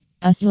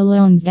USDA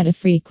loans, get a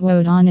free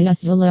quote on a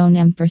USDA loan,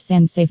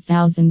 ampersand save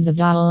thousands of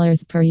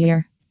dollars per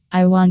year.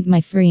 I want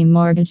my free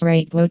mortgage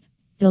rate quote.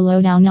 The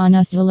lowdown on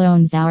USDA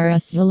loans. Our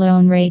USDA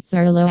loan rates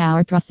are low.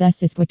 Our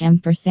process is quick,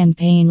 ampersand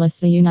painless.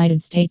 The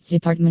United States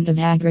Department of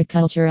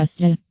Agriculture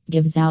USDA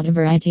gives out a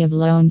variety of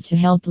loans to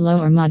help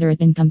low or moderate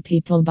income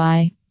people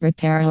buy,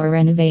 repair, or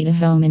renovate a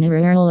home in a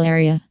rural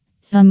area.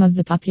 Some of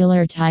the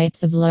popular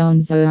types of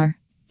loans are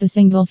the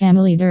Single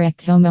Family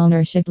Direct Home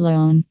Ownership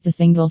Loan, the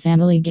Single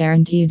Family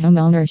Guaranteed Home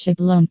Ownership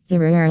Loan, the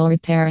Rural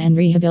Repair and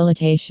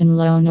Rehabilitation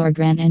Loan or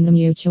Grant, and the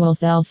Mutual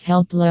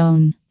Self-Help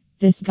Loan.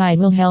 This guide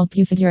will help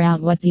you figure out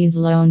what these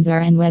loans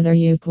are and whether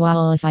you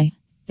qualify.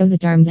 Though the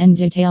terms and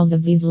details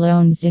of these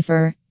loans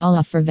differ, all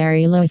offer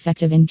very low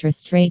effective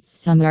interest rates.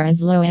 Some are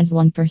as low as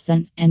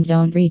 1% and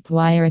don't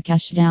require a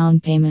cash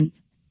down payment.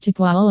 To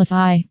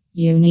qualify,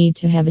 you need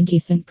to have a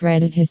decent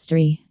credit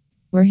history.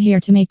 We're here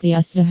to make the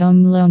USDA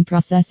home loan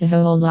process a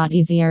whole lot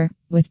easier,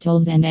 with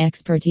tools and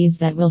expertise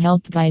that will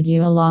help guide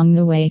you along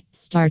the way.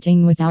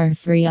 Starting with our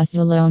free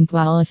USDA loan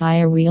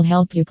qualifier, we'll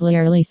help you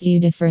clearly see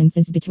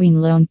differences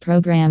between loan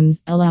programs,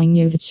 allowing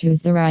you to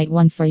choose the right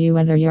one for you,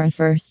 whether you're a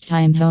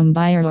first-time home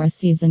buyer or a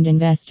seasoned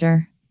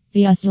investor.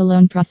 The USDA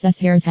loan process.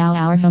 Here's how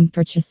our home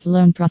purchase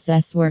loan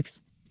process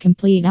works.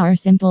 Complete our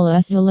simple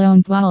USDA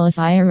loan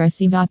qualifier.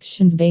 Receive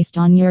options based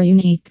on your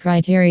unique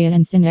criteria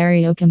and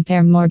scenario.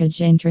 Compare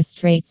mortgage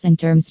interest rates and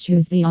terms.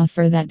 Choose the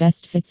offer that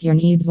best fits your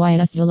needs. Why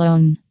USDA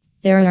loan?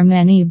 There are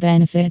many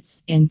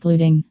benefits,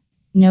 including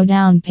no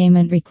down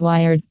payment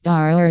required.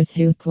 Borrowers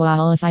who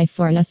qualify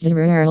for USDA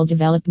Rural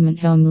Development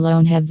Home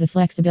Loan have the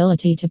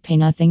flexibility to pay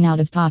nothing out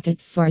of pocket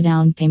for a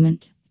down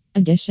payment.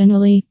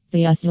 Additionally,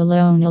 the USDA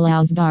loan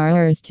allows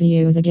borrowers to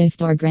use a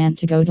gift or grant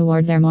to go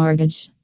toward their mortgage.